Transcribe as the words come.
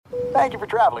Thank you for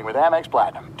traveling with Amex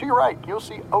Platinum. To your right, you'll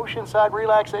see oceanside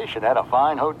relaxation at a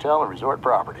fine hotel and resort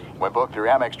property. When booked through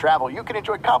Amex Travel, you can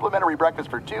enjoy complimentary breakfast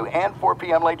for 2 and 4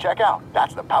 p.m. late checkout.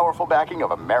 That's the powerful backing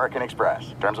of American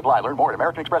Express. Terms apply. Learn more at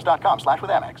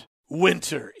americanexpress.com/withAmex.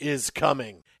 Winter is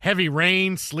coming. Heavy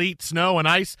rain, sleet, snow, and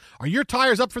ice. Are your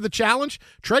tires up for the challenge?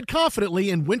 Tread confidently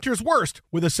in winter's worst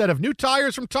with a set of new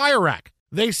tires from Tire Rack.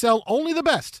 They sell only the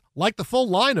best, like the full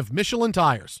line of Michelin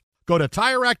tires. Go to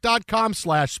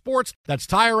TireRack.com/sports. That's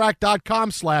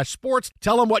TireRack.com/sports.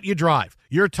 Tell them what you drive.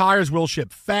 Your tires will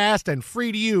ship fast and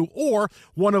free to you or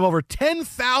one of over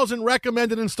 10,000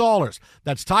 recommended installers.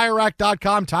 That's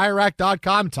TireRack.com,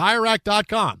 TireRack.com,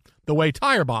 TireRack.com. The way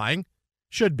tire buying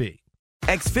should be.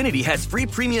 Xfinity has free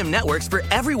premium networks for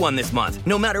everyone this month,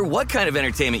 no matter what kind of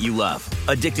entertainment you love.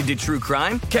 Addicted to true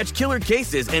crime? Catch killer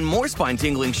cases and more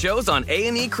spine-tingling shows on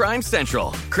A&E Crime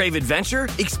Central. Crave adventure?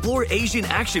 Explore Asian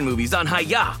action movies on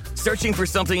Hi-YAH. Searching for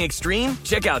something extreme?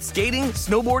 Check out skating,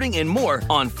 snowboarding, and more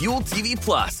on Fuel TV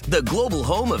Plus, the global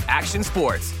home of action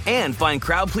sports. And find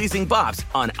crowd-pleasing bops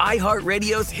on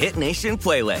iHeartRadio's Hit Nation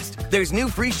playlist. There's new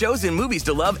free shows and movies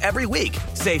to love every week.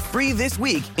 Say free this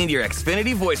week in your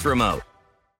Xfinity voice remote.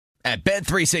 At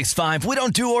Bet365, we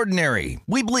don't do ordinary.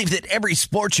 We believe that every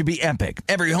sport should be epic.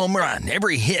 Every home run,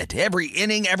 every hit, every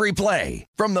inning, every play.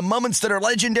 From the moments that are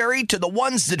legendary to the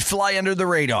ones that fly under the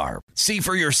radar. See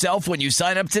for yourself when you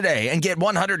sign up today and get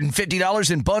 $150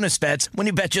 in bonus bets when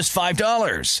you bet just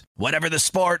 $5. Whatever the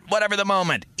sport, whatever the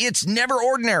moment, it's never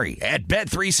ordinary at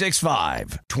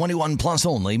Bet365. 21 plus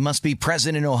only. Must be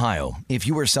present in Ohio. If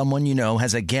you or someone you know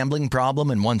has a gambling problem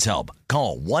and wants help,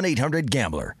 call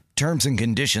 1-800-GAMBLER. Terms and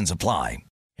conditions apply.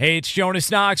 Hey, it's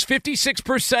Jonas Knox.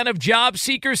 56% of job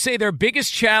seekers say their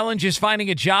biggest challenge is finding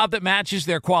a job that matches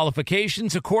their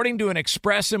qualifications, according to an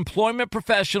Express Employment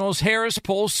Professionals Harris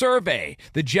Poll survey.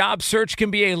 The job search can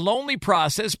be a lonely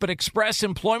process, but Express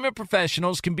Employment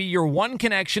Professionals can be your one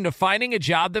connection to finding a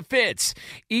job that fits.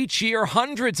 Each year,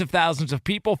 hundreds of thousands of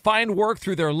people find work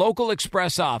through their local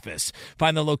Express office.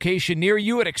 Find the location near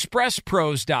you at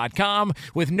expresspros.com.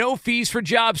 With no fees for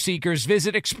job seekers,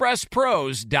 visit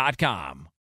expresspros.com.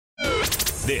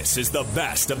 This is the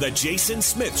best of the Jason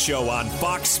Smith Show on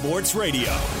Fox Sports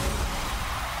Radio.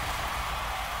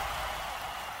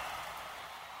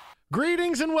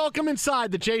 Greetings and welcome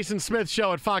inside the Jason Smith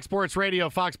Show at Fox Sports Radio,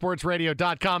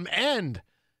 foxsportsradio.com, and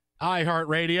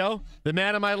iHeartRadio. The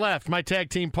man on my left, my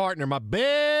tag team partner, my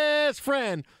best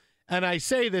friend, and I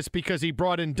say this because he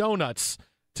brought in donuts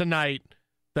tonight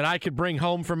that I could bring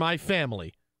home for my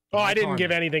family. Oh, I didn't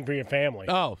give anything for your family.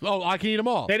 Oh, I can eat them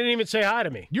all. They didn't even say hi to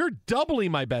me. You're doubly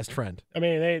my best friend. I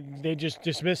mean, they just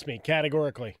dismissed me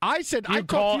categorically. I said you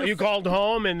called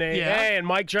home and hey, and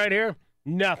Mike's right here.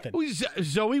 Nothing.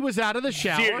 Zoe was out of the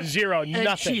shower. Zero, and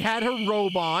nothing. She had her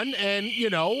robe on, and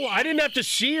I didn't have to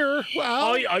see her.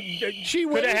 Well, she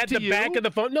could have had to the back of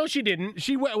the phone. No, she didn't.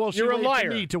 She waved You're a liar.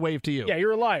 to me to wave to you. Yeah,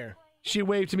 you're a liar. She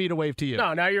waved to me to wave to you.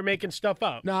 No, now you're making stuff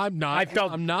up. No, I'm not. I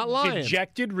felt I'm not lying.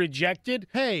 Dejected, rejected,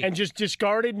 and just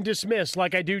discarded and dismissed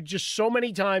like I do just so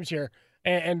many times here.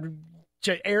 And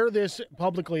to air this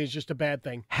publicly is just a bad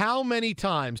thing. How many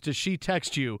times does she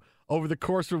text you over the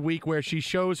course of a week where she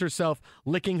shows herself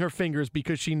licking her fingers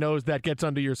because she knows that gets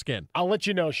under your skin? I'll let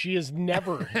you know. She has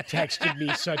never texted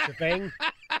me such a thing.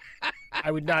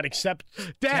 I would not accept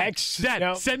texts.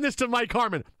 Dad, send this to Mike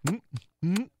Harmon.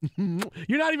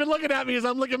 You're not even looking at me as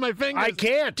I'm licking my fingers. I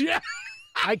can't. Yeah.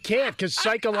 I can't because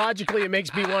psychologically it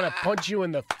makes me want to punch you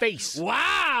in the face.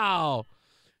 Wow.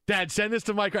 Dad, send this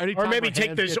to Mike. Or maybe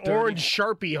take this orange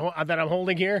Sharpie that I'm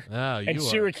holding here and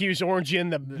Syracuse orange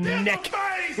in the neck.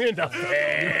 In the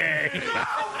face.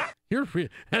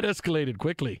 That escalated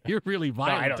quickly. You're really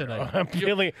violent tonight. I'm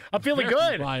feeling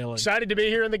good. Violent. Excited to be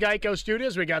here in the Geico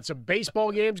Studios. We got some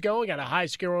baseball games going. Got a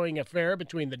high-scoring affair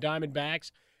between the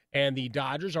Diamondbacks and the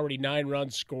Dodgers. Already 9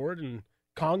 runs scored and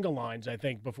conga lines, I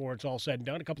think, before it's all said and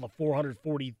done. A couple of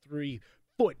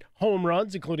 443-foot home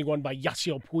runs, including one by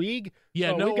Yasiel Puig.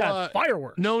 Yeah, so we got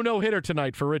fireworks. No hitter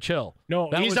tonight for Rich Hill. No,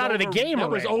 he's out of the game That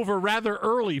already. was over rather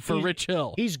early for Rich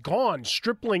Hill. He's gone.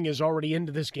 Stripling is already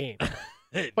into this game.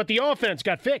 But the offense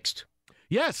got fixed.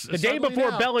 Yes. The day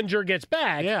before Bellinger gets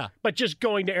back. Yeah. But just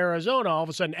going to Arizona, all of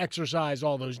a sudden exercise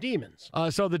all those demons.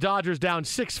 So the Dodgers down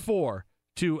 6-4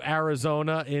 to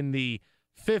Arizona in the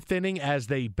 5th inning as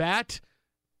they bat.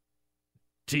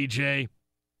 TJ,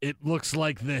 it looks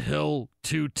like the hill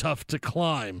too tough to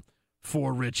climb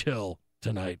for Rich Hill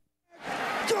tonight.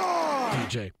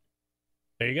 TJ.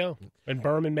 There you go. And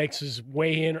Berman makes his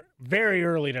way in very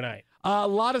early tonight. A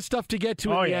lot of stuff to get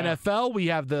to in the NFL. We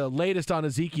have the latest on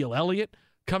Ezekiel Elliott,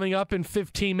 coming up in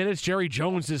 15 minutes. Jerry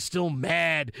Jones is still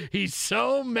mad. He's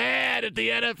so mad at the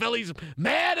NFL. He's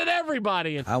mad at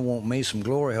everybody. I want me some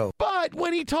glory hole. But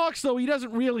when he talks, though, he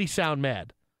doesn't really sound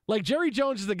mad. Like, Jerry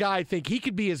Jones is the guy I think he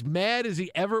could be as mad as he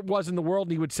ever was in the world,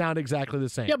 and he would sound exactly the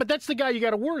same. Yeah, but that's the guy you got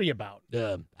to worry about.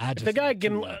 If the guy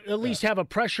can at least have a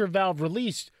pressure valve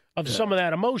released of some of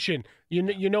that emotion,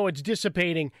 you know it's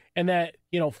dissipating, and that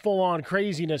full-on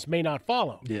craziness may not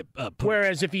follow. Yeah,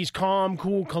 Whereas if he's calm,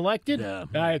 cool, collected,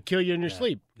 I'll kill you in your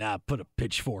sleep. Now put a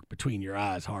pitchfork between your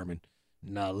eyes, Harmon.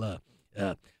 Now,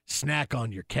 snack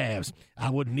on your calves. I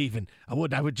would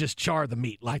just char the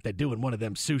meat like they do in one of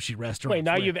them sushi restaurants. Wait,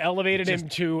 now you've elevated him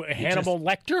to Hannibal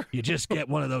Lecter? You just get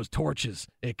one of those torches.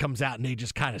 It comes out and they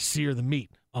just kind of sear the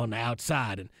meat on the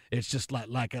outside, and it's just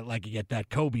like you get that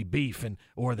Kobe beef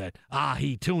or that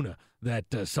ahi tuna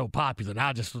that's so popular. And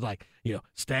I just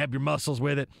stab your muscles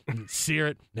with it and sear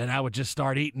it. Then I would just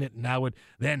start eating it, and I would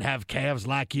then have calves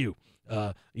like you,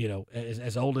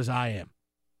 as old as I am.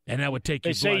 And I would take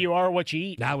your blood. They say you are what you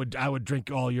eat. I would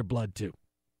drink all your blood too.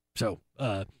 So,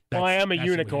 I am a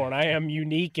unicorn. I am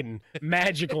unique and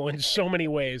magical in so many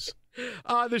ways.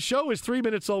 The show is 3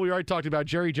 minutes old. We already talked about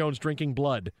Jerry Jones drinking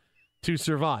blood to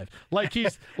survive. Like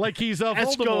he's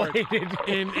Voldemort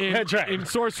That's right. in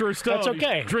Sorcerer's Stone. That's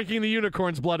okay. Drinking the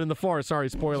unicorn's blood in the forest. Sorry,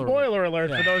 spoiler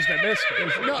alert for those that missed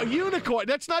it. No, unicorn.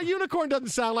 That's not unicorn. Doesn't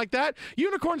sound like that.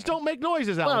 Unicorns don't make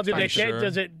noises. Well, does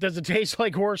it taste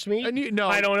like horse meat? No,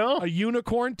 I don't know. A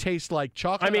unicorn tastes like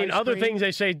chocolate. I mean, ice other cream. things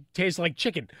they say taste like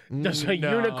chicken. Does a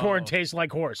unicorn taste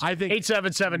like horse? I think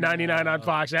 877-99 on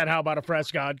Fox. At How About a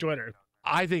Fresca on Twitter.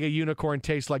 I think a unicorn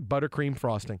tastes like buttercream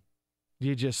frosting.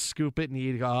 You just scoop it and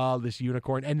you eat, this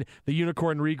unicorn. And the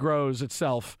unicorn regrows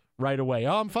itself right away.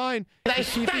 Oh, I'm fine.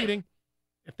 Just keep eating.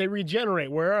 If they regenerate,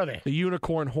 where are they? The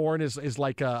unicorn horn is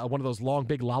like one of those long,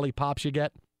 big lollipops you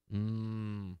get.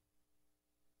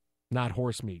 Not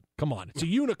horse meat. Come on. It's a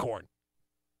unicorn.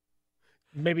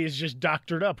 Maybe it's just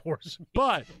doctored up horse meat.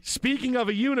 But speaking of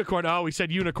a unicorn, we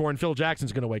said unicorn. Phil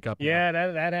Jackson's going to wake up now. Yeah,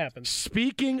 that happens.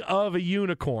 Speaking of a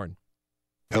unicorn.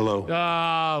 Hello.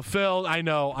 Phil, I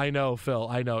know, Phil,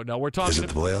 I know. No, we're talking. Is it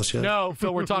the playoffs yet? No,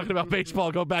 Phil, we're talking about baseball.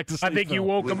 Go back to sleep. I think you Phil.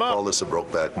 woke him up. We call this a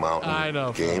Brokeback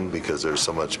Mountain game because there's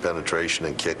so much penetration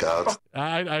and kickouts.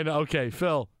 I know. Okay,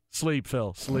 Phil, sleep.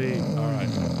 All right.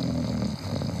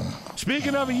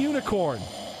 Speaking of a unicorn,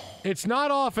 it's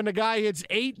not often a guy hits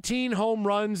 18 home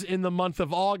runs in the month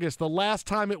of August. The last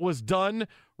time it was done,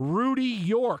 Rudy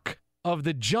York of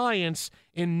the Giants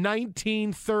in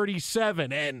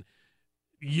 1937, and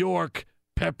York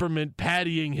peppermint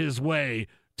pattying his way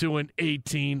to an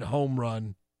 18 home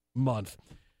run month.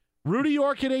 Rudy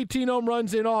York hit 18 home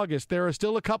runs in August. There are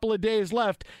still a couple of days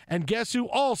left, and guess who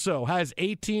also has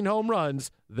 18 home runs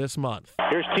this month?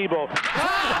 Here's Tebow.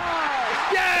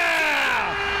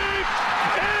 Yeah! It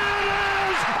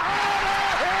is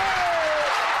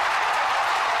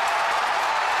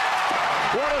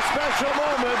What a special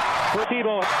moment for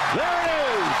Tebow. There it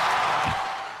is.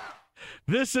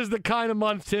 This is the kind of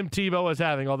month Tim Tebow is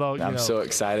having, although I'm so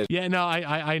excited. Yeah, no,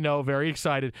 I know, very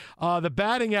excited. The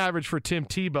batting average for Tim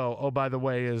Tebow, by the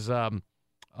way, is down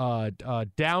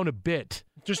a bit.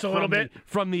 Just a little bit?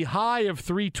 From the high of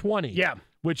 320. Yeah.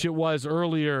 Which it was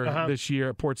earlier this year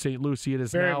at Port St. Lucie. It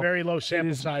is very, now very low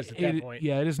sample size at that point.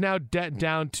 Yeah, it is now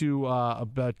down to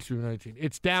about 219.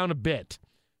 It's down a bit.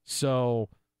 So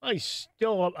he's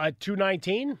still at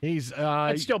 219?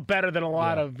 That's still better than a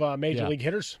lot of major league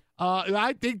hitters.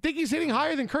 I think he's hitting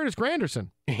higher than Curtis Granderson.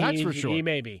 That's for sure. He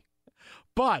may be.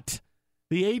 But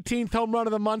the 18th home run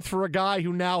of the month for a guy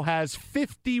who now has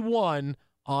 51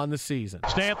 on the season.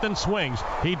 Stanton swings.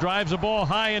 He drives the ball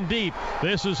high and deep.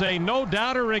 This is a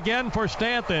no-doubter again for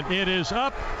Stanton. It is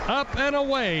up, and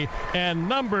away. And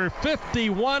number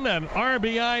 51 and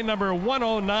RBI number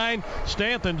 109.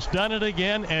 Stanton's done it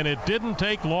again, and it didn't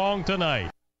take long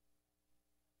tonight.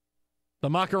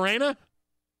 The Macarena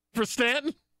for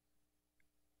Stanton?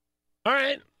 All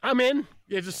right, I'm in.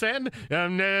 You just saying,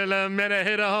 I'm gonna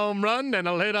hit a home run, and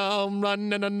I'll hit a home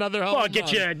run, and another home run. Well,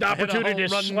 get you an opportunity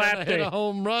to slap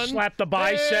the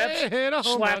biceps,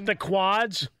 slap the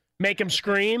quads, make him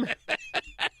scream.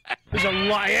 There's a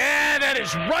lot. Yeah, that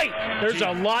is right. There's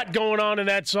a lot going on in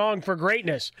that song for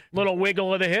greatness. Little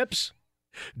wiggle of the hips.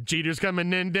 Jeter's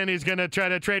coming in, then he's going to try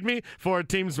to trade me. 4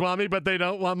 teams want me, but they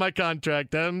don't want my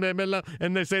contract. And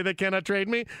they say they cannot trade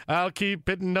me. I'll keep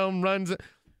hitting home runs.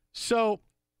 So,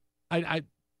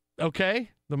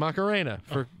 okay, the Macarena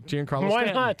for Giancarlo Why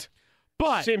Stanton. not?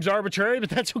 But seems arbitrary,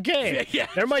 but that's okay. Yeah,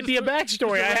 there might be a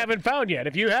backstory I haven't found yet.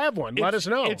 If you have one, let us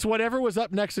know. It's whatever was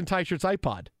up next in Teichert's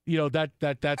iPod.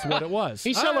 That's what it was.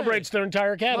 He celebrates their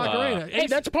entire catalog. Hey,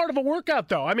 that's part of a workout,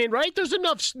 though. I mean, right? There's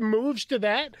enough moves to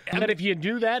that if you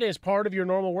do that as part of your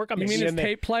normal workout, you mean his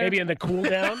tape player? Maybe in the cool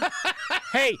down.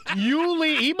 Hey,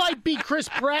 he might be Chris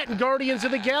Pratt in Guardians of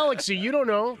the Galaxy. You don't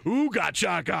know. Ooga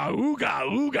chaka, ooga,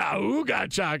 ooga, ooga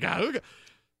chaka, ooga.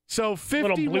 So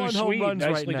 51 home runs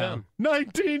right now.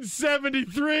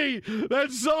 1973.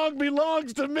 That song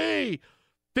belongs to me.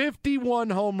 51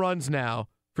 home runs now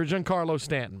for Giancarlo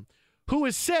Stanton, who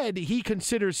has said he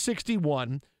considers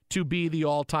 61 to be the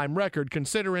all-time record,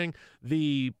 considering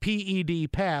the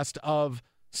PED past of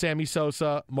Sammy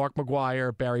Sosa, Mark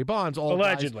McGwire, Barry Bonds, all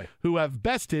allegedly guys who have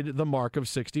bested the mark of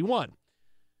 61.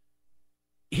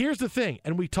 Here's the thing,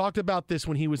 and we talked about this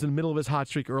when he was in the middle of his hot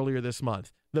streak earlier this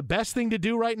month. The best thing to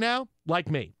do right now, like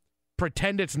me,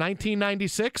 pretend it's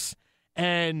 1996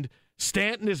 and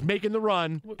Stanton is making the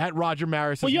run at Roger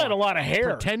Maris. Well, you had a lot of hair.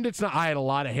 Pretend it's not. I had a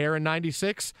lot of hair in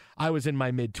 96. I was in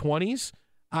my mid-20s.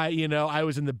 I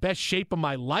was in the best shape of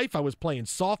my life. I was playing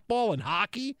softball and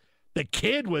hockey. The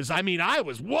kid was, I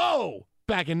was whoa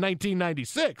back in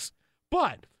 1996.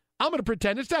 But I'm going to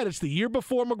pretend it's that. It's the year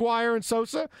before McGwire and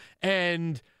Sosa,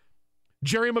 and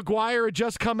Jerry Maguire had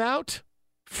just come out.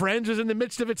 Friends was in the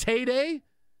midst of its heyday,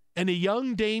 and a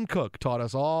young Dane Cook taught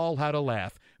us all how to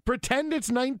laugh. Pretend it's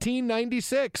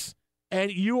 1996,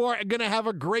 and you are going to have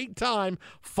a great time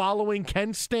following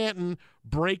Ken Stanton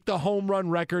break the home run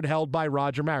record held by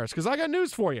Roger Maris. Because I got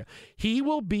news for you. He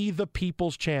will be the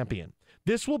people's champion.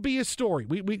 This will be a story.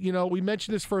 We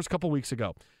mentioned this first couple weeks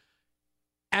ago.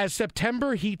 As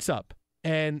September heats up,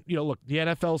 and, look, the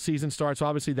NFL season starts,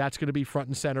 obviously that's going to be front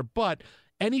and center, but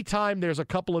anytime there's a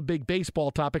couple of big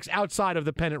baseball topics outside of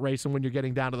the pennant race and when you're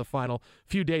getting down to the final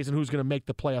few days and who's going to make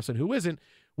the playoffs and who isn't,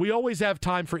 we always have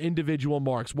time for individual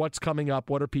marks. What's coming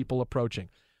up? What are people approaching?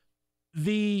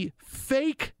 The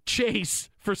fake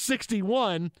chase for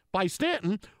 61 by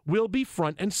Stanton will be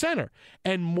front and center.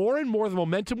 And more the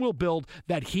momentum will build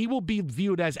that he will be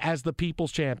viewed as the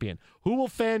people's champion. Who will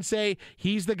fans say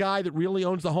he's the guy that really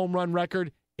owns the home run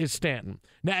record? Is Stanton.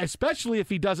 Now, especially if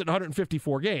he does it in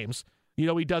 154 games. He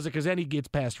does it because then he gets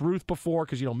past Ruth before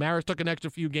because, Maris took an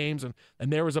extra few games and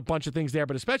there was a bunch of things there.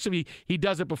 But especially he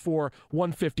does it before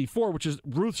 154, which is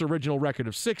Ruth's original record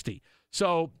of 60.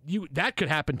 So that could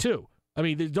happen too.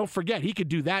 Don't forget, he could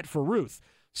do that for Ruth.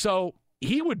 So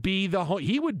he would be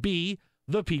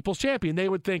the people's champion. They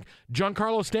would think,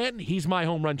 Giancarlo Stanton, he's my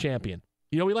home run champion.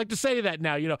 We like to say that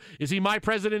now. Is he my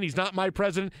president? He's not my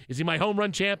president. Is he my home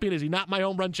run champion? Is he not my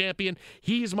home run champion?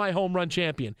 He's my home run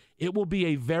champion. It will be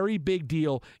a very big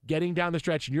deal getting down the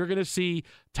stretch, and you're going to see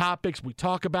topics. We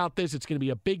talk about this. It's going to be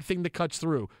a big thing that cuts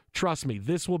through. Trust me,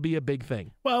 this will be a big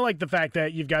thing. Well, I like the fact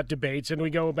that you've got debates, and we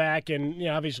go back, and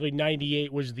obviously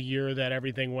 98 was the year that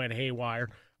everything went haywire.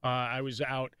 I was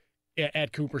out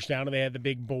at Cooperstown, and they had the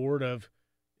big board of,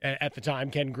 at the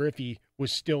time, Ken Griffey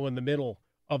was still in the middle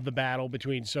of the battle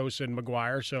between Sosa and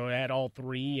McGwire, so it had all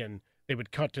three, and they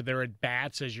would cut to their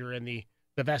at-bats as you're in the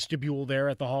vestibule there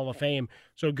at the Hall of Fame.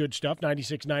 So good stuff,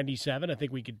 96, 97. I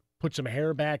think we could put some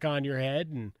hair back on your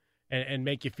head and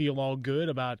make you feel all good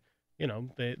about,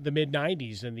 the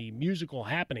mid-90s and the musical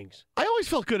happenings. I always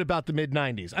felt good about the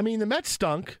mid-90s. The Mets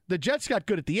stunk. The Jets got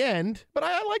good at the end, but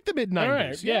I like the mid-90s. All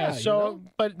right, yeah. So,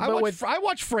 but I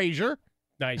watched Frasier.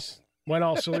 Nice. Went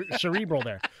all cerebral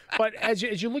there. But as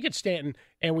you look at Stanton,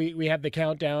 and we have the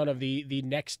countdown of the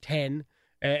next 10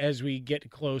 as we get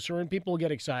closer, and people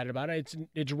get excited about it.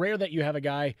 It's rare that you have a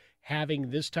guy having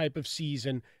this type of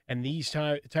season and these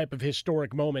type of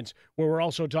historic moments where we're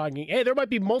also talking, hey, there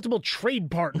might be multiple trade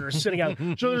partners sitting out.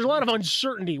 So there's a lot of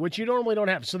uncertainty, which you normally don't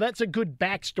have. So that's a good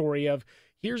backstory of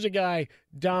here's a guy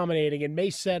dominating and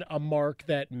may set a mark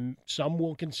that some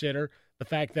will consider the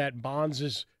fact that Bonds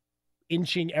is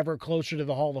inching ever closer to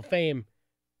the Hall of Fame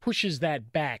pushes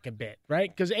that back a bit, right?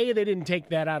 Because A, they didn't take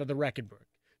that out of the record book.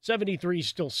 73 is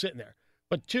still sitting there.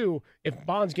 But two, if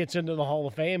Bonds gets into the Hall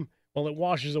of Fame, well, it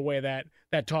washes away that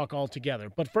talk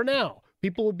altogether. But for now,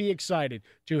 people would be excited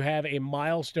to have a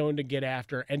milestone to get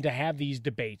after and to have these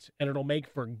debates. And it'll make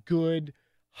for good,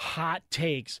 hot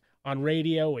takes on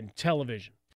radio and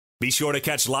television. Be sure to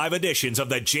catch live editions of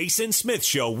The Jason Smith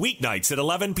Show weeknights at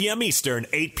 11 p.m. Eastern,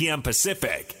 8 p.m.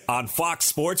 Pacific on Fox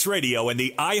Sports Radio and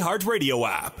the iHeartRadio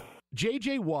app.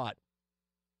 J.J. Watt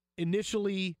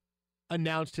initially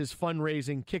announced his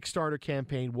fundraising Kickstarter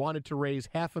campaign, wanted to raise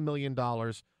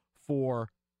 $500,000 for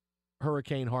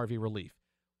Hurricane Harvey relief.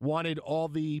 Wanted all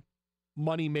the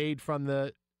money made from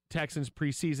the Texans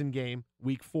preseason game,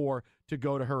 week 4, to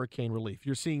go to hurricane relief.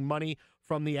 You're seeing money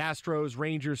from the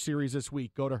Astros-Rangers series this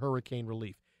week go to hurricane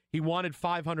relief. He wanted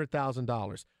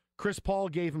 $500,000. Chris Paul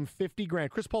gave him $50,000.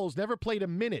 Chris Paul has never played a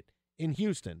minute in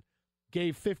Houston.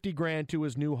 Gave $50,000 to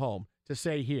his new home to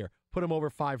say, here, put him over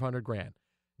 $500,000.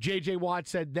 J.J. Watt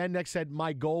said,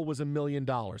 my goal was $1 million.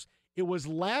 It was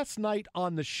last night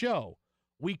on the show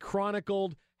we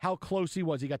chronicled how close he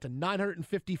was. He got to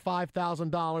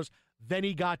 $955,000. Then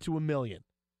he got to $1 million.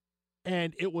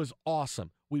 And it was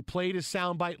awesome. We played his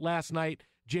soundbite last night.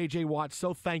 J.J. Watt,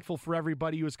 so thankful for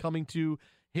everybody who was coming to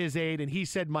his aid. And he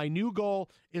said, my new goal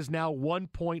is now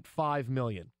 $1.5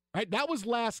 million. Right? That was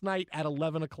last night at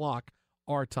 11 o'clock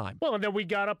our time. Well, and then we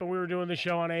got up and we were doing the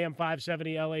show on AM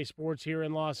 570 LA Sports here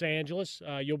in Los Angeles.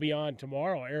 You'll be on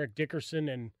tomorrow. Eric Dickerson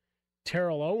and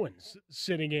Terrell Owens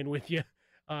sitting in with you.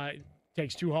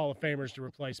 Takes 2 Hall of Famers to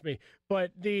replace me.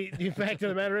 But the fact of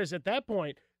the matter is, at that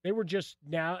point, they were just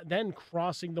then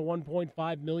crossing the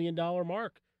 $1.5 million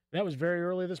mark. That was very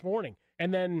early this morning.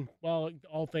 And then, well,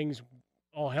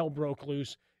 all hell broke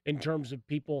loose in terms of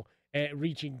people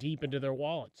reaching deep into their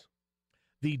wallets.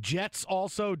 The Jets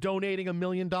also donating $1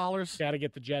 million. Got to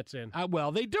get the Jets in.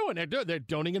 Well, they're doing it. They're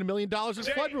donating $1 million as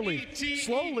flood relief.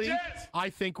 Slowly, Jets.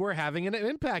 I think we're having an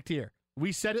impact here.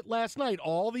 We said it last night.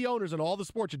 All the owners and all the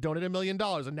sports have donated $1 million,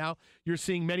 and now you're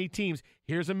seeing many teams.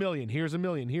 Here's $1 million. Here's $1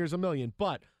 million. Here's $1 million.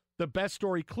 But the best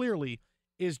story clearly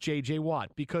is J.J.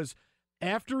 Watt, because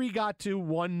after he got to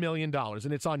 $1 million,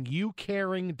 and it's on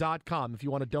youcaring.com if you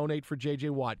want to donate for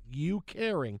J.J. Watt,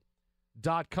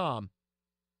 youcaring.com.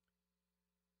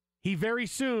 He very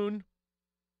soon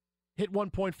hit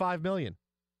 $1.5 million.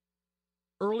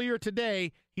 Earlier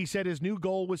today, he said his new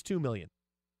goal was $2 million.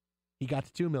 He got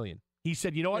to $2 million. He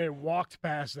said, you know what? It walked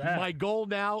past that. My goal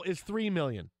now is $3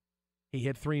 million. He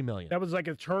hit $3 million. That was like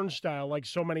a turnstile, like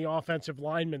so many offensive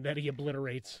linemen that he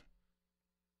obliterates.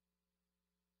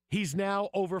 He's now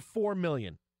over $4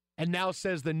 million, and now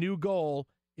says the new goal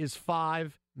is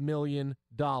 $5 million.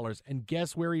 And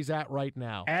guess where he's at right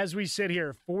now? As we sit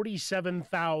here,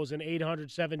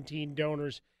 47,817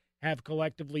 donors have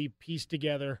collectively pieced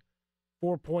together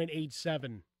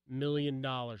 $4.87 million.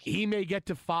 He may get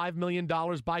to $5 million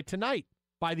by tonight,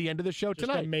 by the end of the show Just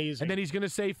tonight. Amazing. And then he's going to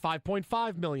say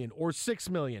 $5.5 million or $6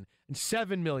 million and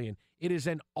 $7 million. It is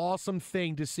an awesome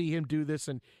thing to see him do this.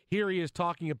 And here he is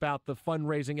talking about the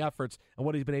fundraising efforts and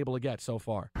what he's been able to get so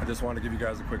far. I just wanted to give you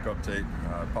guys a quick update.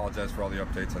 I apologize for all the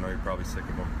updates. I know you're probably sick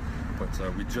of them.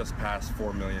 But we just passed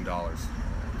 $4 million.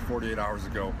 48 hours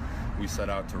ago, we set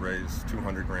out to raise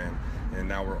 $200,000, and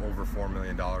now we're over $4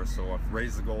 million. So I've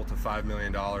raised the goal to $5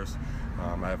 million. I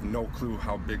have no clue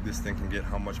how big this thing can get,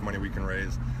 how much money we can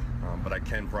raise, but I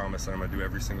can promise that I'm going to do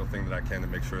every single thing that I can to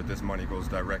make sure that this money goes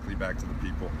directly back to the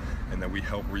people, and that we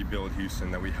help rebuild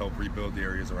Houston, that we help rebuild the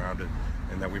areas around it,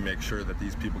 and that we make sure that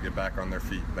these people get back on their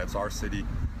feet. That's our city,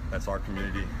 that's our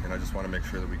community, and I just want to make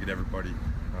sure that we get everybody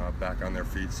back on their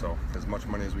feet. So as much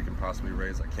money as we can possibly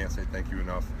raise, I can't say thank you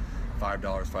enough. $5,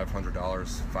 $500,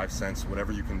 5 cents,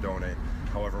 whatever you can donate,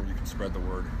 however you can spread the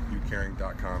word.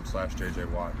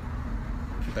 youcaring.com/JJWatt.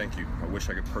 Thank you. I wish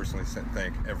I could personally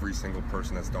thank every single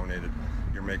person that's donated.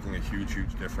 You're making a huge,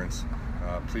 huge difference.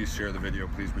 Please share the video.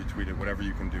 Please retweet it. Whatever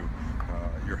you can do.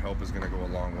 Your help is going to go a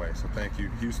long way. So thank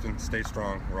you. Houston, stay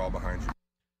strong. We're all behind you.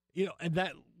 You know,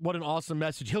 and what an awesome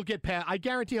message. He'll get past, I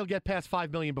guarantee he'll get past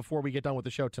 $5 million before we get done with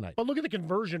the show tonight. But look at the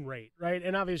conversion rate, right?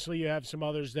 And obviously you have some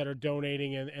others that are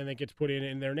donating and it gets put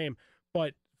in their name.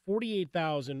 But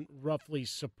 48,000 roughly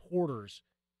supporters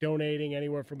donating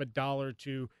anywhere from $1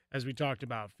 to, as we talked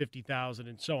about, 50,000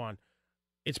 and so on.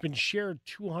 It's been shared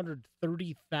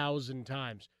 230,000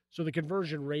 times. So the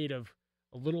conversion rate of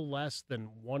a little less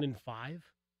than 1 in 5.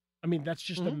 I mean, that's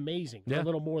just amazing. Yeah. A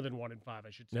little more than 1 in 5, I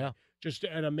should say. Yeah. Just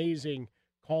an amazing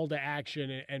call to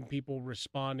action and people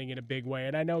responding in a big way.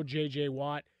 And I know J.J.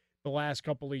 Watt, the last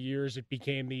couple of years, it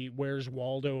became the where's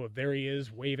Waldo of there he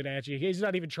is waving at you. He's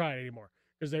not even trying anymore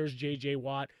because there's J.J.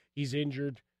 Watt. He's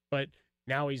injured, but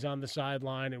now he's on the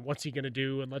sideline, and what's he going to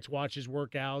do? And let's watch his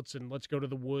workouts, and let's go to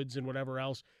the woods and whatever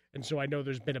else. And so I know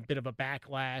there's been a bit of a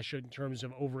backlash in terms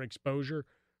of overexposure,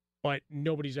 but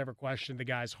nobody's ever questioned the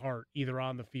guy's heart, either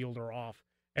on the field or off.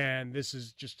 And this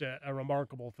is just a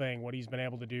remarkable thing, what he's been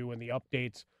able to do and the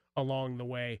updates along the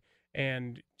way.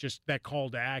 And just that call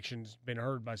to action's been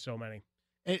heard by so many.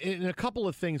 And a couple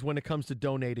of things when it comes to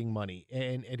donating money.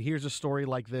 And here's a story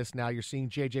like this. Now you're seeing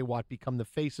J.J. Watt become the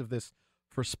face of this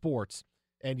for sports.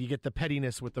 And you get the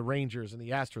pettiness with the Rangers and the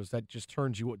Astros. That just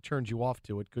turns you off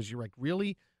to it because you're like,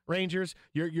 really? Rangers,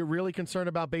 you're really concerned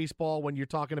about baseball when you're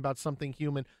talking about something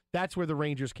human. That's where the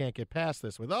Rangers can't get past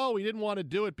this with, we didn't want to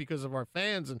do it because of our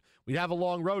fans and we'd have a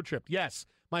long road trip. Yes,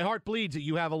 my heart bleeds that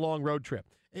you have a long road trip.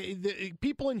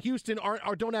 People in Houston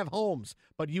don't have homes,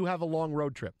 but you have a long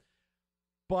road trip.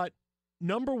 But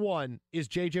number one is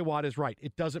J.J. Watt is right.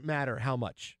 It doesn't matter how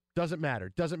much. Doesn't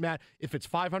matter. Doesn't matter if it's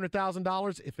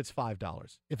 $500,000, if it's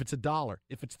 $5, if it's $1,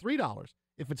 if it's $3,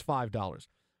 if it's $5.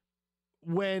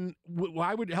 When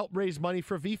I would help raise money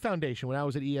for V Foundation when I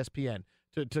was at ESPN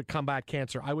to combat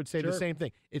cancer, I would say the same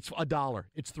thing. It's $1,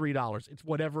 it's $3, it's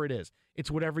whatever it is. It's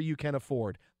whatever you can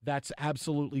afford. That's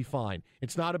absolutely fine.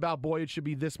 It's not about, boy, it should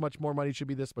be this much more money, it should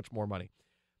be this much more money.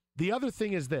 The other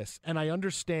thing is this, and I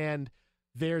understand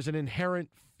there's an inherent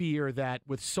fear that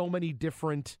with so many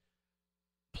different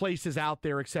places out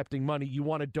there accepting money, you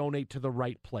want to donate to the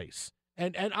right place.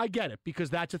 And I get it,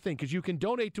 because that's a thing, because you can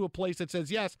donate to a place that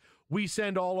says, yes, we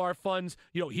send all our funds,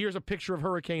 here's a picture of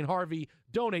Hurricane Harvey,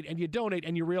 donate,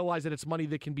 and you realize that it's money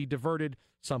that can be diverted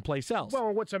someplace else.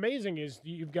 Well, what's amazing is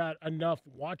you've got enough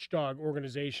watchdog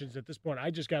organizations at this point.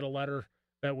 I just got a letter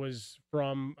that was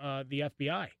from the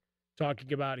FBI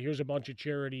talking about, here's a bunch of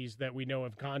charities that we know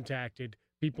have contacted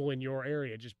people in your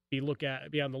area. Just be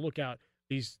on the lookout.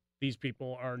 These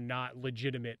people are not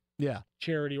legitimate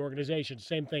charity organizations.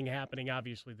 Same thing happening,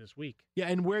 obviously, this week. Yeah,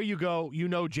 and where you go,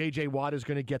 J.J. Watt is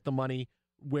going to get the money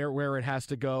where it has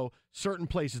to go. Certain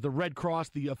places, the Red Cross,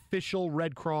 the official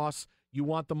Red Cross, you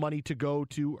want the money to go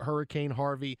to Hurricane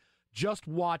Harvey. Just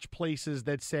watch places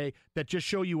that just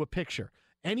show you a picture.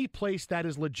 Any place that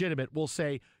is legitimate will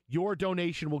say your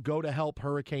donation will go to help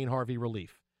Hurricane Harvey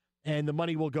relief. And the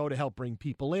money will go to help bring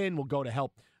people in, will go to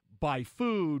help buy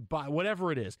food, buy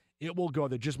whatever it is. It will go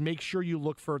there. Just make sure you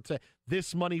look for it.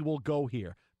 This money will go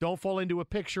here. Don't fall into a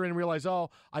picture and realize,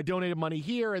 I donated money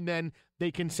here, and then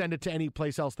they can send it to any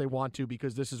place else they want to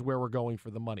because this is where we're going for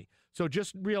the money. So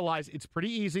just realize it's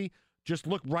pretty easy. Just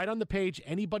look right on the page.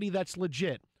 Anybody that's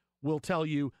legit will tell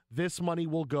you this money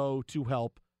will go to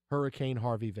help Hurricane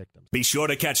Harvey victims. Be sure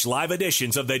to catch live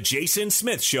editions of The Jason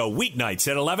Smith Show weeknights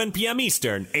at 11 p.m.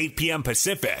 Eastern, 8 p.m.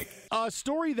 Pacific. A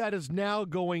story that is now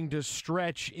going to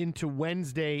stretch into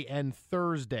Wednesday and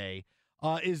Thursday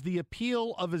is the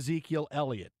appeal of Ezekiel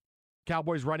Elliott.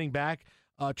 Cowboys running back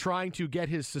trying to get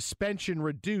his suspension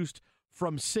reduced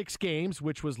from 6 games,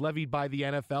 which was levied by the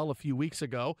NFL a few weeks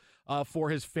ago, for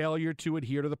his failure to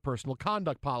adhere to the personal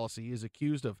conduct policy. He is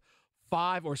accused of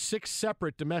 5 or 6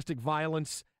 separate domestic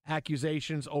violence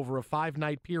accusations over a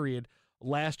 5-night period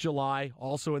last July.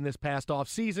 Also in this past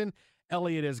offseason,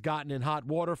 Elliott has gotten in hot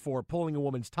water for pulling a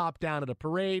woman's top down at a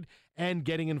parade and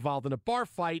getting involved in a bar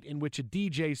fight in which a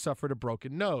DJ suffered a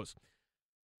broken nose.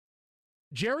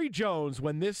 Jerry Jones,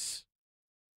 when this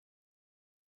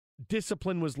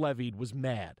discipline was levied, was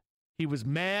mad. He was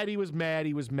mad.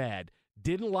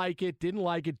 Didn't like it,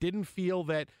 didn't feel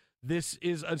that this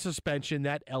is a suspension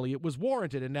that Elliott was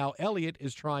warranted. And now Elliott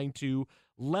is trying to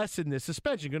lessen this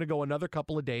suspension. Going to go another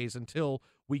couple of days until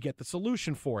we get the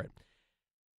solution for it.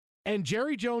 And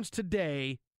Jerry Jones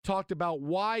today talked about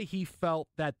why he felt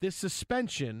that this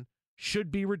suspension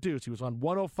should be reduced. He was on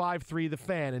 105.3 The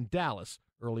Fan in Dallas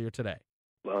earlier today.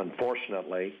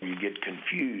 Unfortunately, you get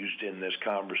confused in this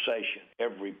conversation.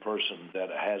 Every person that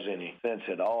has any sense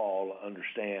at all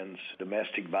understands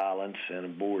domestic violence and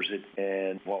abhors it,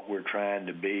 and what we're trying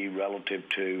to be relative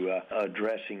to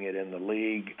addressing it in the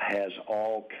league has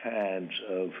all kinds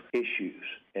of issues.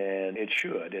 And it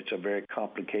should. It's a very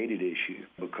complicated issue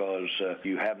because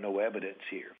you have no evidence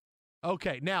here.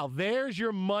 Okay, now there's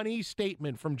your money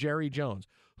statement from Jerry Jones,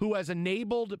 who has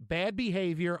enabled bad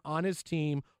behavior on his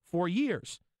team for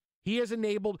years. He has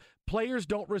enabled players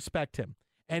don't respect him.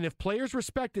 And if players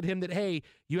respected him that, hey,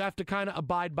 you have to kind of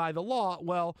abide by the law,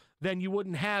 well, then you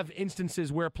wouldn't have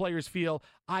instances where players feel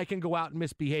I can go out and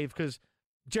misbehave because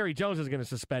Jerry Jones is going to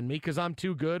suspend me because I'm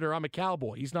too good or I'm a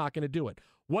cowboy. He's not going to do it.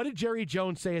 What did Jerry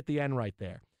Jones say at the end right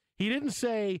there? He didn't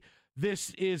say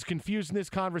this is confusing this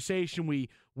conversation.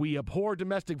 We abhor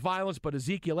domestic violence, but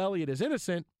Ezekiel Elliott is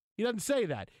innocent. He doesn't say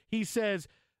that. He says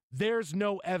there's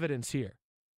no evidence here.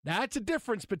 That's a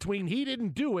difference between he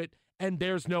didn't do it and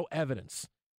there's no evidence.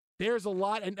 There's a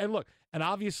lot. And look, and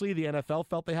obviously the NFL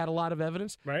felt they had a lot of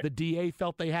evidence. Right. The DA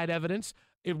felt they had evidence.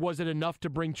 It wasn't enough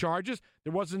to bring charges.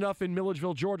 There wasn't enough in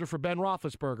Milledgeville, Georgia for Ben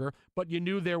Roethlisberger, but you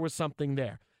knew there was something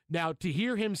there. Now, to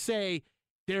hear him say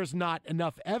there's not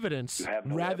enough evidence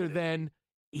rather than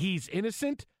he's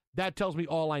innocent, that tells me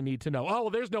all I need to know. Oh, well,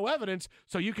 there's no evidence,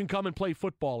 so you can come and play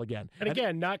football again. And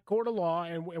again, not court of law,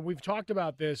 and we've talked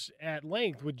about this at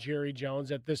length with Jerry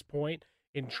Jones at this point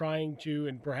in trying to,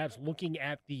 and perhaps looking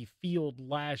at the field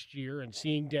last year and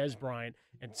seeing Dez Bryant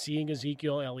and seeing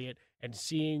Ezekiel Elliott and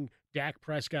seeing Dak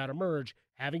Prescott emerge,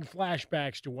 having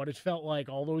flashbacks to what it felt like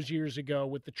all those years ago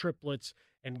with the triplets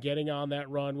and getting on that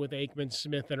run with Aikman,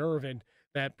 Smith, and Irvin.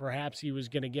 that perhaps he was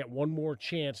going to get one more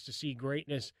chance to see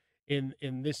greatness in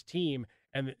this team,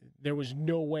 and there was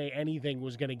no way anything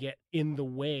was going to get in the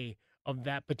way of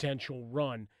that potential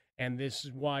run. And this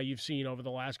is why you've seen over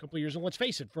the last couple of years, and let's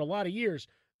face it, for a lot of years,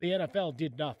 the NFL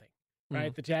did nothing,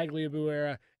 right? The Tagliabue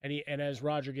era, and as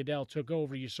Roger Goodell took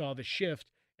over, you saw the shift,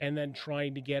 and then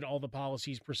trying to get all the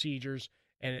policies, procedures,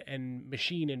 and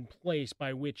machine in place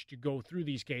by which to go through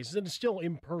these cases. And it's still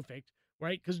imperfect,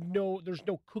 right? Because there's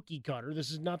no cookie cutter. This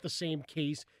is not the same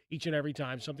case each and every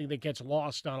time, something that gets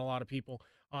lost on a lot of people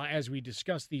as we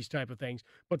discuss these type of things.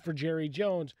 But for Jerry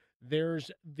Jones, there's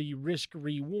the risk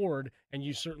reward, and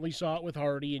you certainly saw it with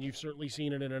Hardy, and you've certainly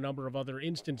seen it in a number of other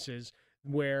instances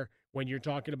where when you're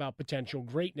talking about potential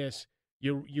greatness,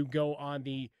 you go on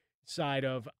the side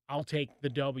of I'll take the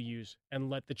W's and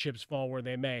let the chips fall where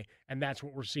they may. And that's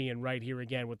what we're seeing right here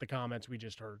again with the comments we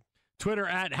just heard. Twitter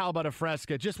at How About a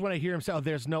Fresca. Just when I hear him say,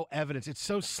 there's no evidence. It's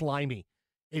so slimy.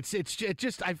 It's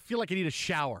just, I feel like I need a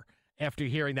shower after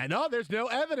hearing that. No, there's no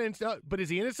evidence. But is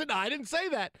he innocent? No, I didn't say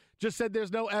that. Just said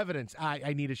there's no evidence.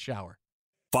 I need a shower.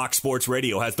 Fox Sports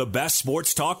Radio has the best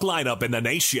sports talk lineup in the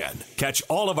nation. Catch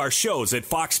all of our shows at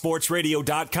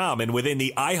foxsportsradio.com and within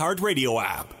the iHeartRadio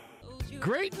app.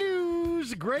 Great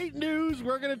news.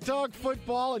 We're going to talk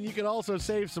football, and you can also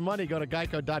save some money. Go to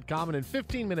geico.com, and in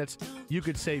 15 minutes, you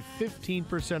could save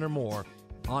 15% or more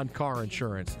on car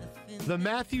insurance. The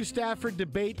Matthew Stafford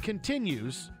debate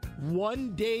continues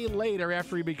one day later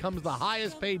after he becomes the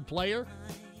highest paid player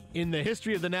in the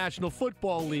history of the National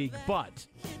Football League. But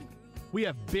we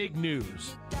have big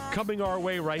news coming our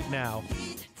way right now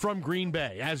from Green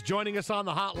Bay. As joining us on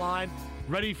the hotline,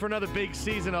 ready for another big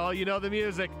season. Oh, you know the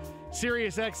music.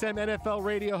 SiriusXM NFL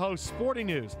radio host, Sporting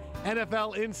News,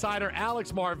 NFL insider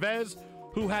Alex Marvez,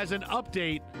 who has an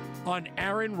update on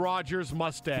Aaron Rodgers'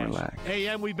 mustache. Relax.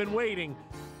 AM, we've been waiting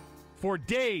for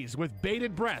days with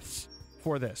bated breaths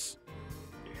for this.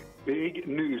 Big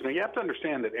news. Now, you have to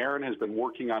understand that Aaron has been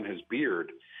working on his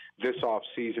beard this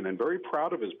offseason and very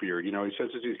proud of his beard. You know, he says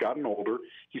as he's gotten older,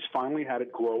 he's finally had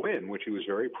it grow in, which he was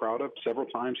very proud of. Several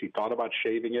times he thought about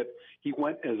shaving it. He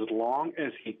went as long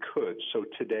as he could. So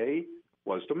today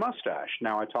was the mustache.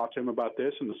 Now, I talked to him about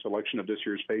this and the selection of this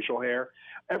year's facial hair.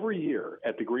 Every year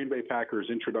at the Green Bay Packers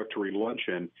introductory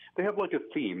luncheon, they have like a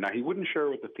theme. Now, he wouldn't share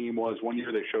what the theme was. One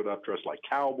year they showed up dressed like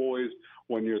cowboys.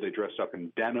 One year they dressed up in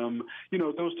denim, you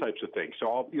know, those types of things.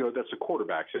 So, that's the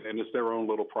quarterbacks, and it's their own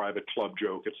little private club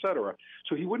joke, et cetera.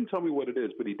 So he wouldn't tell me what it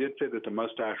is, but he did say that the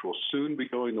mustache will soon be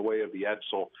going the way of the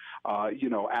Edsel,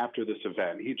 after this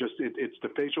event. It's the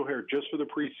facial hair just for the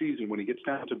preseason. When he gets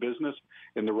down to business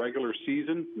in the regular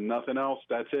season, nothing else.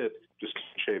 That's it. Just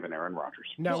shaving Aaron Rodgers.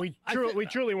 Now, we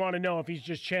truly want to know if he's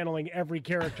just channeling every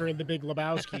character in The Big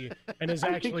Lebowski and is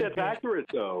actually. I think that's accurate,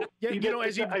 though. Yeah,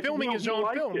 is he filming his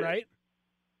own film, right?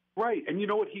 Right, and you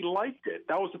know what? He liked it.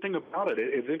 That was the thing about it.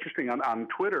 It's interesting on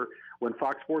Twitter when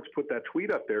Fox Sports put that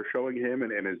tweet up there showing him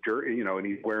and his jersey, and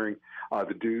he's wearing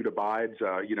the Dude Abides,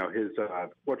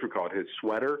 his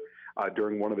sweater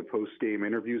during one of the post-game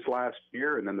interviews last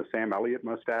year, and then the Sam Elliott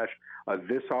mustache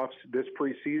this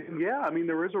preseason. Yeah, I mean,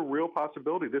 there is a real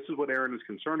possibility. This is what Aaron is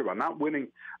concerned about, not winning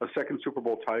a second Super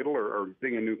Bowl title or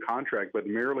getting a new contract, but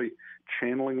merely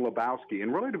channeling Lebowski.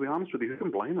 And really, to be honest with you, who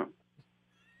can blame him?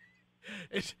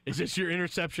 Is this your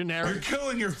interception, Aaron? You're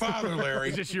killing your father, Larry.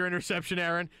 Is this your interception,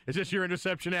 Aaron? Is this your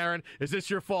interception, Aaron? Is this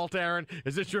your fault, Aaron?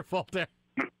 Is this your fault, Aaron?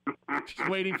 Just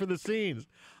waiting for the scenes.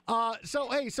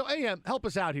 So AM, help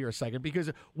us out here a second,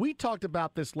 because we talked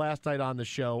about this last night on the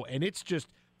show, and it's just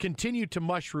continued to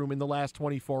mushroom in the last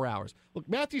 24 hours. Look,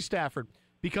 Matthew Stafford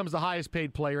becomes the highest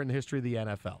paid player in the history of the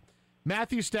NFL.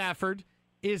 Matthew Stafford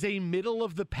is a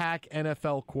middle-of-the-pack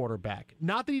NFL quarterback.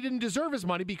 Not that he didn't deserve his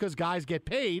money, because guys get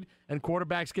paid and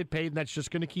quarterbacks get paid, and that's just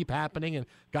going to keep happening, and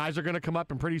guys are going to come up,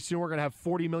 and pretty soon we're going to have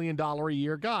 $40 million a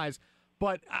year guys.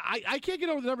 But I can't get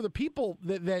over the number of the people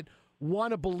that want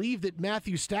to believe that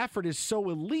Matthew Stafford is so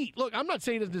elite. Look, I'm not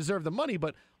saying he doesn't deserve the money,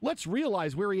 but let's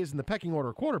realize where he is in the pecking order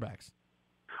of quarterbacks.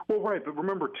 Well, right, but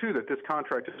remember, too, that this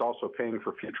contract is also paying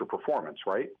for future performance,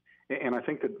 right? And I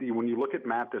think that when you look at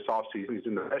Matt this offseason, he's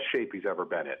in the best shape he's ever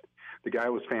been in. The guy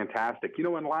was fantastic.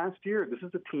 And last year, this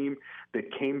is a team that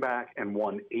came back and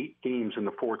won 8 games in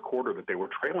the fourth quarter that they were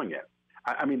trailing in.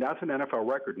 I mean, that's an NFL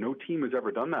record. No team has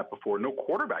ever done that before. No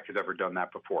quarterback has ever done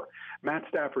that before. Matt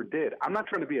Stafford did. I'm not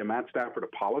trying to be a Matt Stafford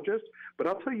apologist, but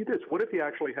I'll tell you this. What if he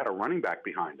actually had a running back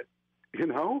behind him?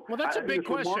 Well, that's a big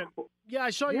question. Remarkable. Yeah,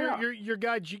 I saw your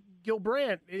guy, Gil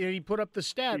Brandt. He put up the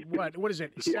stat. What is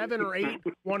it, 7 or 8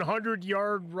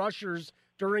 100-yard rushers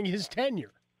during his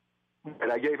tenure?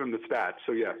 And I gave him the stats,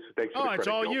 so yes, thanks for the credit. It's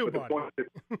all you, buddy.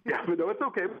 Yeah, but no, it's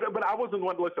okay. But I wasn't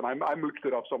one. Listen, I mooched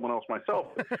it off someone else myself.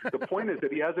 The point is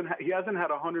that he hasn't had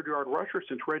a 100-yard rusher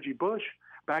since Reggie Bush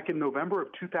back in November of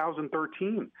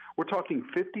 2013. We're talking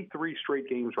 53 straight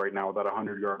games right now without a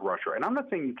 100-yard rusher. And I'm not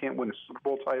saying you can't win a Super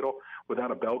Bowl title without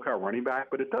a bell cow running back,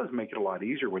 but it does make it a lot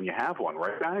easier when you have one,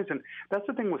 right, guys? And that's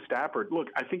the thing with Stafford. Look,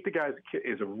 I think the guy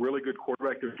is a really good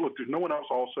quarterback. There's no one else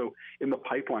also in the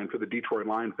pipeline for the Detroit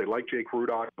Lions. They like Jake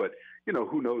Rudock, but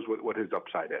who knows what his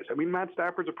upside is. I mean, Matt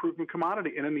Stafford's a proven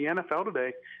commodity. And in the NFL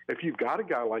today, if you've got a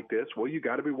guy like this, well, you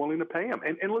got to be willing to pay him.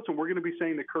 And listen, we're going to be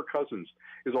saying that Kirk Cousins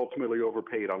is ultimately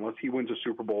overpaid unless he wins a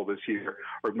Super Bowl this year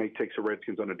or takes the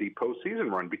Redskins on a deep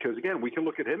postseason run. Because, again, we can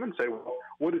look at him and say, well,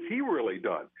 what has he really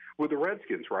done with the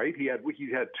Redskins, right? He had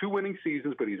 2 winning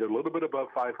seasons, but he's a little bit above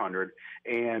 500.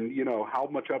 And, how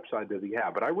much upside does he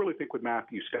have? But I really think with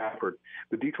Matthew Stafford,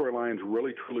 the Detroit Lions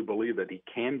really, truly believe that he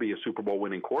can be a Super Bowl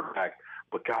winning quarterback.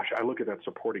 But, gosh, I look at that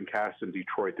supporting cast in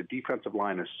Detroit. The defensive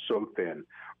line is so thin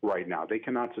right now. They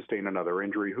cannot sustain another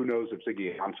injury. Who knows if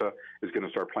Ziggy Ansah is going to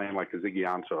start playing like the Ziggy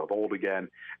Ansah of old again.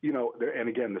 And,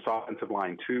 again, this offensive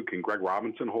line, too. Can Greg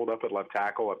Robinson hold up at left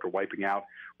tackle after wiping out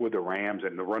with the Rams?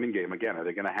 And the running game, again, are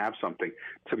they going to have something?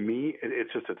 To me,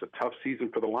 it's a tough season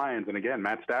for the Lions. And, again,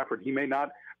 Matt Stafford, he may not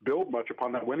build much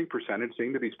upon that winning percentage,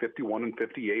 seeing that he's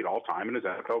 51-58 all-time in his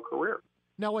NFL career.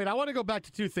 Now, wait, I want to go back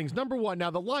to two things. Number one,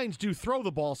 now the Lions do throw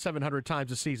the ball 700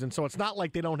 times a season, so it's not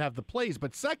like they don't have the plays.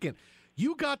 But second,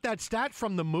 you got that stat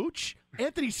from the Mooch?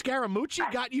 Anthony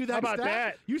Scaramucci got you that stat? How about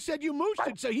that? You said you mooched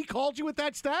it, so he called you with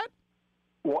that stat?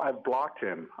 Well, I've blocked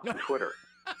him on Twitter.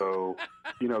 So,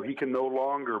 he can no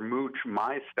longer mooch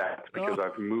my stats because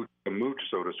I've mooched the mooch,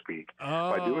 so to speak,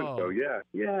 by doing so. Yeah,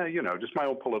 just my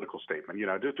own political statement.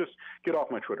 Just get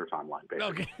off my Twitter timeline,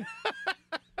 basically.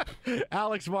 Okay.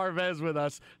 Alex Marvez with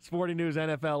us, Sporting News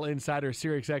NFL insider,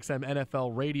 SiriusXM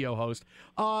NFL radio host.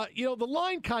 The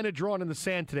line kind of drawn in the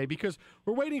sand today because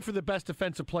we're waiting for the best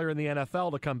defensive player in the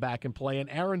NFL to come back and play, and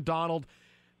Aaron Donald.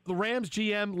 The Rams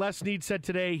GM, Les Snead, said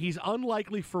today he's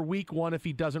unlikely for week 1 if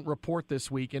he doesn't report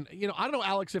this week. And, I don't know,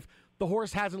 Alex, if the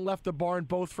horse hasn't left the barn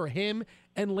both for him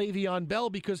and Le'Veon Bell,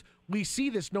 because we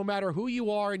see this no matter who you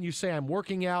are and you say, I'm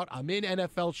working out, I'm in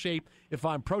NFL shape. If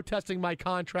I'm protesting my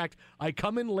contract, I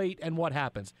come in late, and what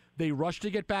happens? They rush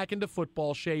to get back into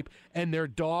football shape, and they're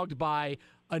dogged by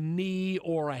a knee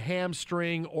or a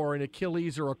hamstring or an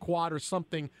Achilles or a quad or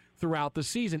something throughout the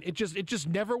season. It just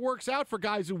never works out for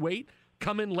guys who wait,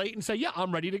 come in late and say, yeah,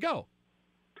 I'm ready to go.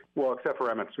 Well, except for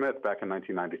Emmitt Smith back in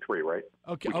 1993, right?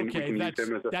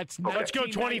 Let's go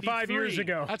 25 years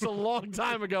ago. That's a long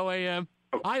time ago, AM.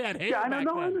 I had hair back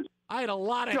then. I had a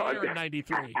lot of hair in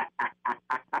 93.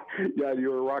 Yeah,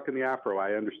 you were rocking the afro.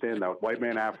 I understand that. White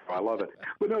man afro. I love it.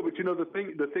 But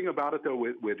the thing about it, though,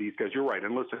 with these guys, you're right.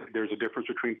 And listen, there's a difference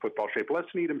between football shape. Les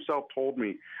Snead himself told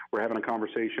me, we're having a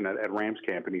conversation at Rams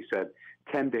camp, and he said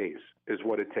 10 days is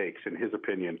what it takes, in his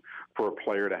opinion, for a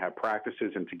player to have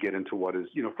practices and to get into what is,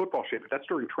 football shape. But that's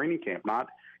during training camp, not,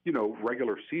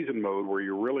 regular season mode where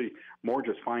you're really more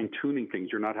just fine-tuning things.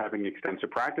 You're not having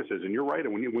extensive practices. And you're right.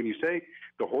 And when you say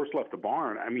the horse left the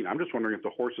barn, I mean, I'm just wondering if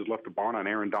the horse has left the barn on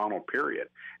Aaron Donald, period.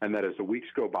 And that as the weeks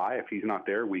go by, if he's not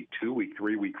there week 2, week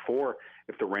 3, week 4,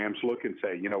 if the Rams look and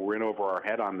say, we're in over our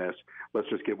head on this, let's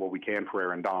just get what we can for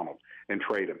Aaron Donald and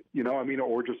trade him. Are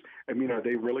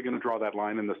they really going to draw that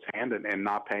line in the sand and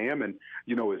not pay him? And,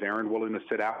 is Aaron willing to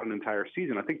sit out an entire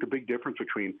season? I think the big difference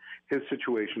between his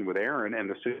situation with Aaron and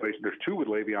the situation, there's two with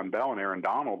Le'Veon Bell and Aaron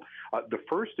Donald. The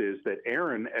first is that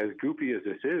Aaron, as goofy as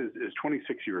this is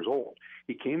 26 years old.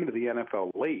 He came into the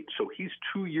NFL late, so he's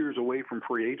 2 years away from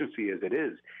free agency as it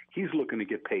is. He's looking to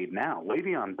get paid now.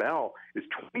 Le'Veon Bell is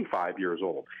 25 years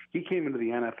old. He came into the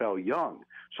NFL young.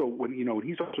 So when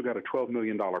he's also got a $12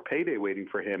 million payday waiting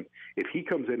for him. If he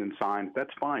comes in and signs,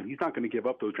 that's fine. He's not going to give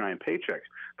up those giant paychecks.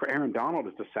 For Aaron Donald,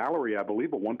 it's a salary, I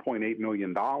believe, of $1.8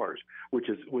 million, which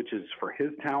is for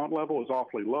his talent level is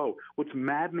awfully low. What's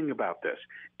maddening about this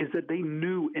is that they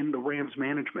knew in the Rams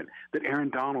management that Aaron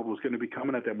Donald was going to be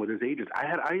coming at them with his agents.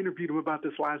 I interviewed him about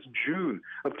this last June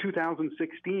of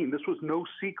 2016. This was no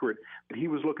secret that he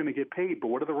was looking to get paid. But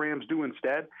what do the Rams do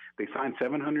instead? They signed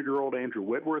 700-year-old Andrew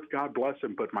Whitworth, God bless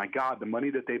him. But my God, the money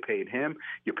that they paid him,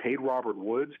 you paid Robert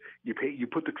Woods, you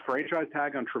put the franchise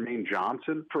tag on Tremaine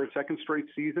Johnson for a second straight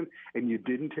season, and you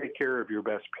didn't take care of your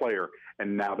best player,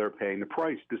 and now they're paying the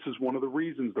price. This is one of the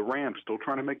reasons the Rams still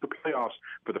trying to make the playoffs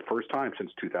for the first time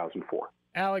since 2004.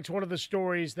 Alex, one of the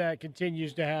stories that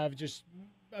continues to have just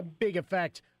a big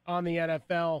effect on the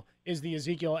NFL is the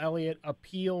Ezekiel Elliott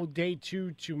appeal. Day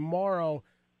 2 tomorrow.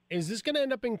 Is this going to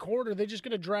end up in court, or are they just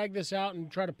going to drag this out and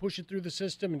try to push it through the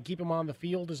system and keep him on the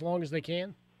field as long as they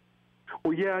can?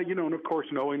 Well, yeah, and of course,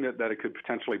 knowing that it could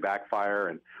potentially backfire,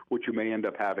 and what you may end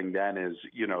up having then is,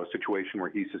 a situation where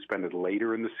he's suspended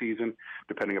later in the season,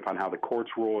 depending upon how the courts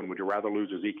rule. And would you rather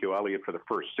lose Ezekiel Elliott for the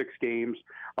first 6 games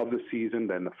of the season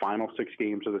than the final 6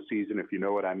 games of the season, if you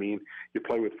know what I mean? You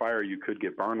play with fire, you could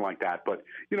get burned like that. But,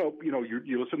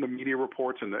 you listen to media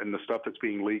reports and the stuff that's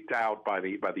being leaked out by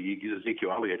the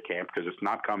Ezekiel Elliott camp, because it's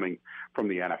not coming from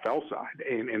the NFL side.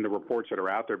 And the reports that are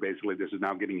out there, basically, this is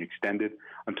now getting extended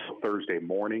until Thursday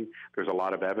morning. There's a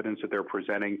lot of evidence that they're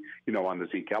presenting, on the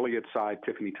Zeke Elliott side.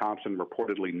 Tiffany Thompson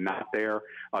reportedly not there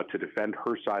to defend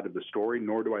her side of the story,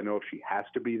 nor do I know if she has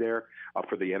to be there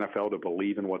for the NFL to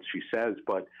believe in what she says.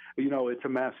 But, it's a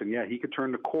mess. And, yeah, he could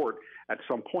turn to court at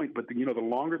some point. But, the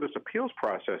longer this appeals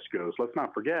process goes, let's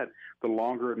not forget, the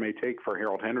longer it may take for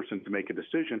Harold Henderson to make a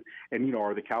decision. And,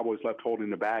 are the Cowboys left holding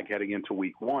the bag heading into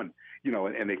week 1?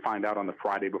 And they find out on the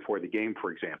Friday before the game,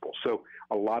 for example. So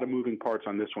a lot of moving parts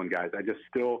on this one, guys. I just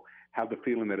still have the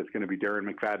feeling that it's going to be Darren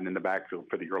McFadden in the backfield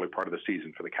for the early part of the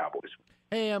season for the Cowboys.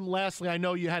 Hey, lastly, I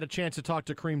know you had a chance to talk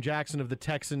to Kareem Jackson of the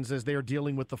Texans as they're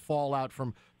dealing with the fallout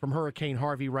from Hurricane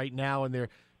Harvey right now, and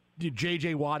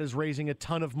J.J. Watt is raising a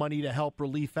ton of money to help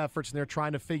relief efforts, and they're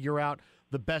trying to figure out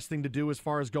the best thing to do as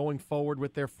far as going forward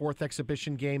with their 4th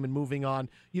exhibition game and moving on.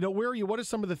 Where are you? What are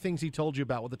some of the things he told you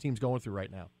about what the team's going through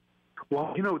right now?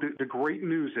 Well, the great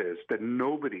news is that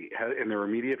nobody in their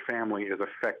immediate family is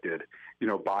affected,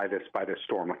 by this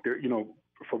storm. Like,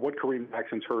 for what Kareem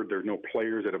Jackson's heard, there's no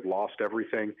players that have lost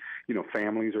everything.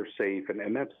 Families are safe,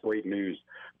 and that's great news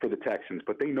for the Texans.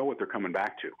 But they know what they're coming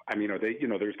back to. I mean,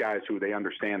 there's guys who they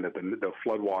understand that the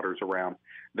floodwaters around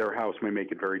their house may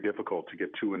make it very difficult to get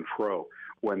to and fro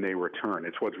when they return.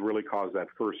 It's what's really caused that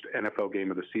first NFL game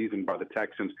of the season by the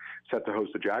Texans, set to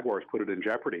host the Jaguars, put it in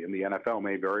jeopardy. And the NFL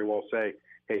may very well say,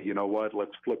 hey, you know what,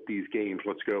 let's flip these games.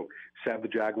 Let's go have the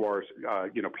Jaguars,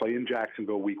 play in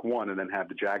Jacksonville week 1 and then have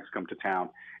the Jags come to town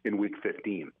in week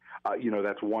 15.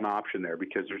 That's one option there,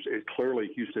 because clearly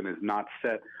Houston is not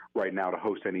set right now to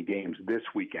host any games this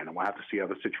weekend. And we'll have to see how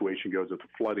the situation goes if the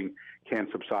flooding can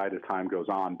subside as time goes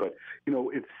on. But,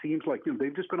 it seems like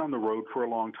they've just been on the road for a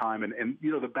long time. And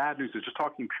the bad news is, just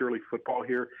talking purely football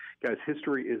here, guys,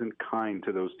 history isn't kind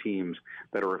to those teams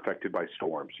that are affected by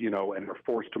storms, and are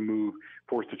forced to move,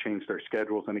 forced to change their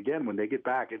schedules. And again, when they get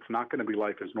back, it's not going to be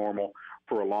life as normal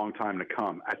for a long time to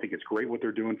come. I think it's great what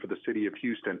they're doing for the city of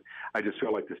Houston. I just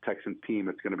feel like this Texans team,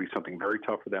 it's going to be something very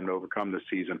tough for them to overcome this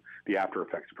season, the after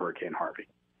effects of Hurricane Harvey.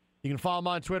 You can follow him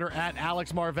on Twitter at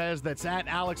Alex Marvez. That's at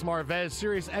Alex Marvez,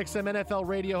 Sirius XM NFL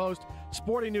radio host,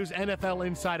 Sporting News NFL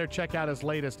insider. Check out his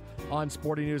latest on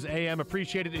Sporting News AM.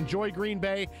 Appreciate it. Enjoy Green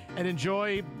Bay and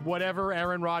enjoy whatever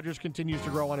Aaron Rodgers continues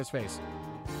to grow on his face.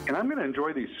 And I'm going to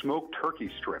enjoy these smoked turkey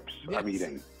strips I'm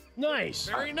eating. Nice.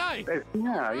 Very nice.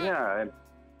 Yeah. And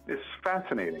it's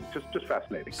fascinating. Just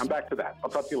fascinating. I'm back to that.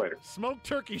 I'll talk to you later. Smoked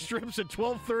turkey strips at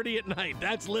 12:30 at night.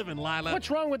 That's living, Lila.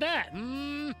 What's wrong with that?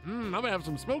 I'm going to have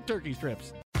some smoked turkey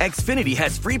strips. Xfinity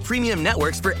has free premium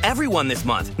networks for everyone this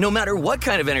month, no matter what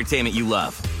kind of entertainment you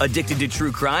love. Addicted to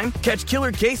true crime? Catch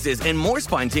killer cases and more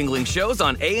spine-tingling shows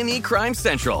on A&E Crime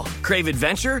Central. Crave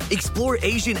adventure? Explore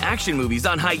Asian action movies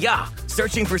on Hi-YAH.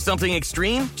 Searching for something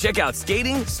extreme? Check out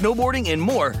skating, snowboarding, and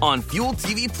more on Fuel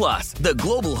TV Plus, the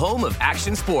global home of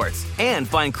action sports. And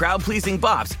find crowd-pleasing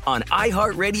bops on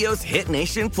iHeartRadio's Hit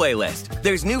Nation playlist.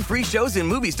 There's new free shows and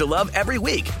movies to love every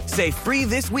week. Say free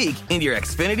this week in your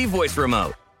Xfinity voice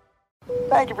remote.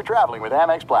 Thank you for traveling with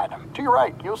Amex Platinum. To your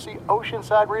right, you'll see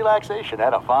oceanside relaxation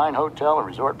at a fine hotel and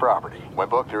resort property. When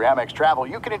booked through Amex Travel,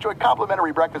 you can enjoy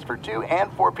complimentary breakfast for 2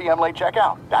 and 4 p.m. late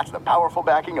checkout. That's the powerful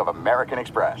backing of American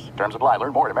Express. Terms apply.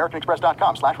 Learn more at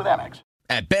americanexpress.com/withAmex.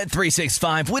 At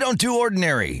Bet365, we don't do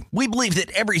ordinary. We believe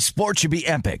that every sport should be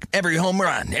epic. Every home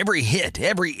run, every hit,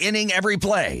 every inning, every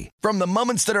play. From the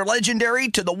moments that are legendary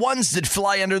to the ones that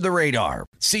fly under the radar.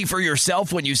 See for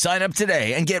yourself when you sign up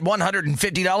today and get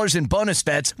 $150 in bonus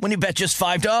bets when you bet just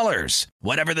 $5.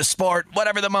 Whatever the sport,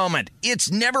 whatever the moment, it's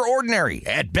never ordinary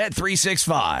at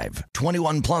Bet365.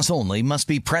 21 plus only. Must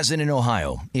be present in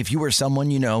Ohio. If you or someone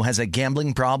you know has a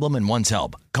gambling problem and wants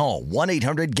help, call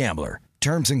 1-800-GAMBLER.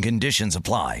 Terms and conditions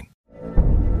apply.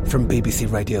 From BBC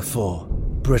Radio 4,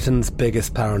 Britain's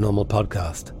biggest paranormal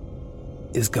podcast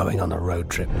is going on a road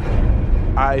trip.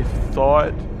 I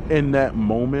thought in that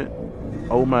moment,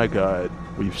 oh my God,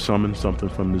 we've summoned something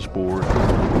from this board.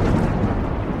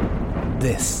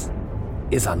 This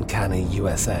is Uncanny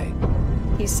USA.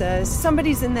 He says,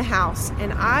 somebody's in the house,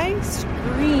 and I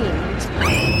screamed.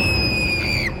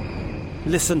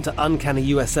 Listen to Uncanny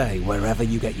USA wherever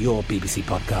you get your BBC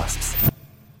podcasts,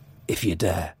 if you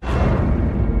dare.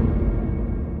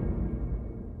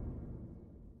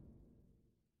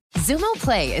 Xumo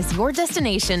Play is your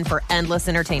destination for endless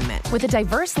entertainment. With a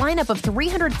diverse lineup of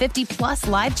 350-plus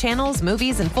live channels,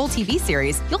 movies, and full TV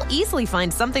series, you'll easily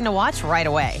find something to watch right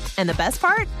away. And the best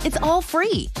part? It's all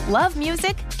free. Love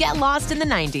music? Get lost in the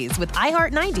 90s with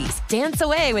iHeart 90s, dance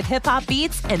away with hip-hop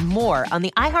beats, and more on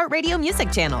the iHeartRadio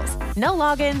music channels. No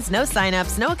logins, no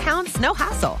signups, no accounts, no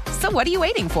hassle. So what are you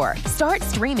waiting for? Start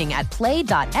streaming at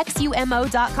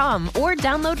play.xumo.com or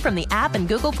download from the app and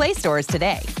Google Play stores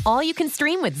today. All you can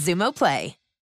stream with Xumo Play.